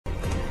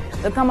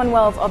The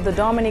Commonwealth of the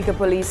Dominica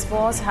Police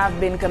Force have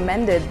been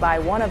commended by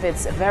one of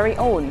its very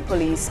own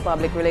Police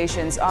Public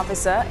Relations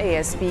Officer,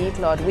 ASP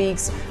Claude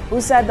Weeks, who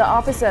said the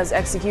officers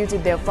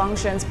executed their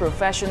functions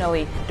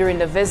professionally during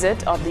the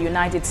visit of the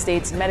United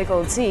States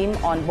medical team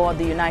on board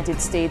the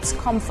United States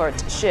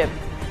Comfort ship.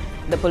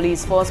 The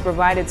police force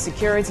provided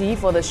security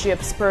for the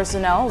ship's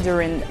personnel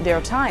during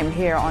their time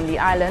here on the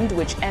island,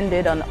 which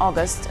ended on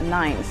August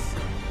 9th.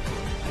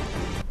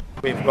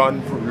 We've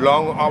gone through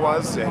long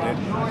hours,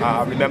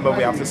 and remember,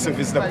 we have to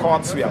service the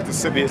courts, we have to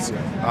service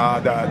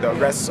the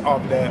rest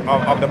of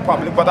the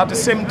public, but at the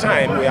same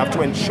time we have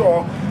to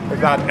ensure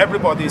that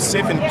everybody is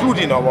safe,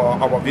 including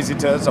our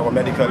visitors, our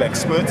medical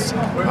experts,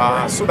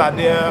 so that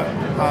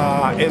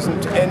there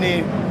isn't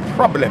any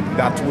problem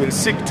that will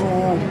seek to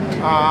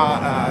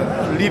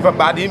leave a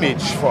bad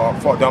image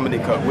for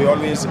Dominica. We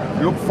always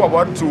look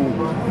forward to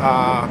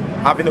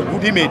having a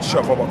good image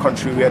of our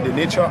country. We are the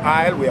nature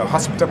isle, we are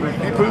hospitable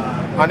people,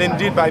 and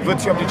indeed by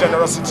virtue of the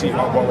generosity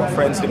of our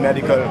friends, the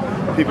medical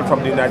people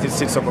from the United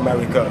States of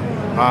America,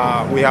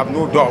 we have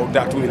no doubt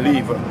that we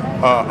leave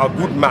a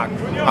good mark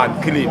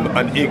and claim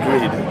an A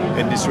grade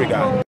in this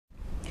regard.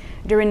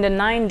 During the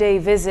 9-day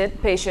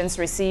visit, patients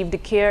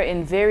received care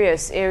in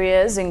various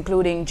areas,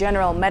 including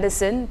general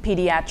medicine,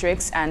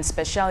 pediatrics, and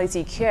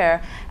specialty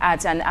care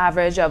at an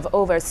average of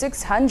over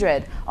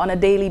 600 on a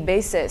daily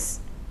basis.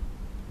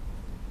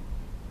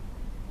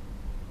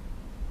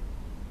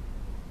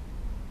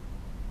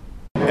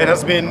 It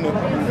has been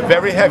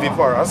very heavy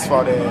for us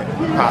for the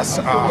past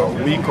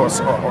week or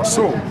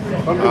so.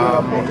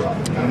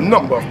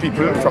 Number of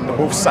people from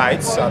both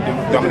sides, the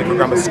Dominica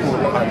Grammar School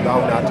and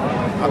down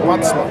at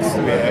Portsmouth,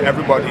 where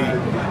everybody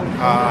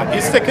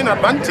is taking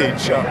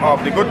advantage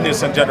of the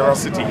goodness and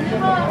generosity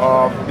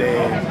of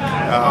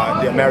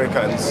the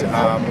Americans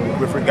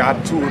with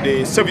regard to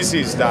the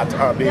services that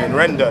are being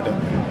rendered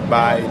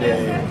by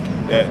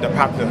the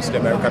partners, the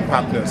American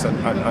partners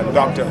and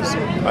doctors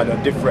at the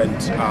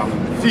different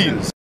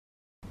fields.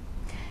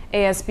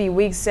 ASP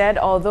Weeks said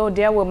although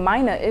there were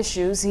minor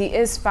issues, he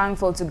is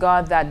thankful to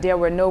God that there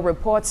were no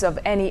reports of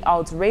any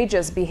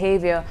outrageous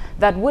behavior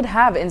that would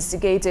have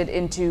instigated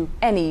into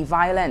any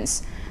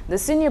violence. The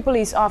senior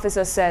police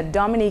officer said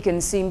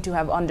Dominicans seem to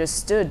have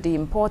understood the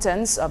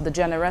importance of the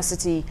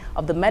generosity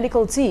of the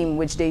medical team,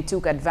 which they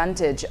took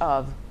advantage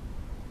of.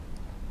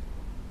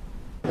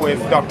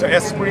 With Dr.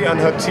 Esprit and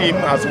her team,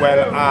 as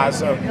well as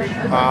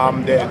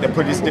the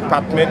police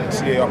department,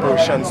 the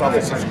operations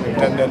officer,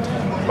 Superintendent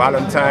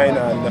Valentine,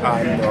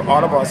 and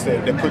all of us,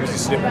 the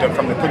police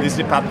from the police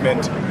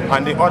department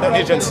and the other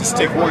agency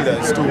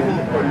stakeholders,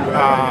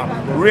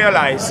 to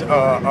realize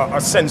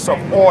a sense of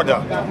order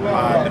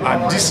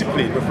and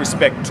discipline with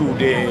respect to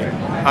the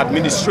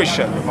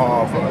administration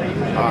of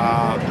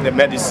the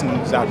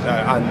medicines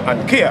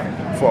and care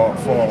for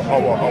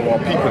our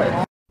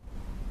people.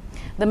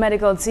 The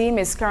medical team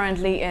is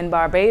currently in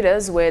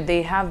Barbados, where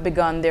they have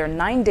begun their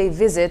 9-day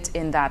visit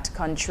in that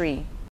country.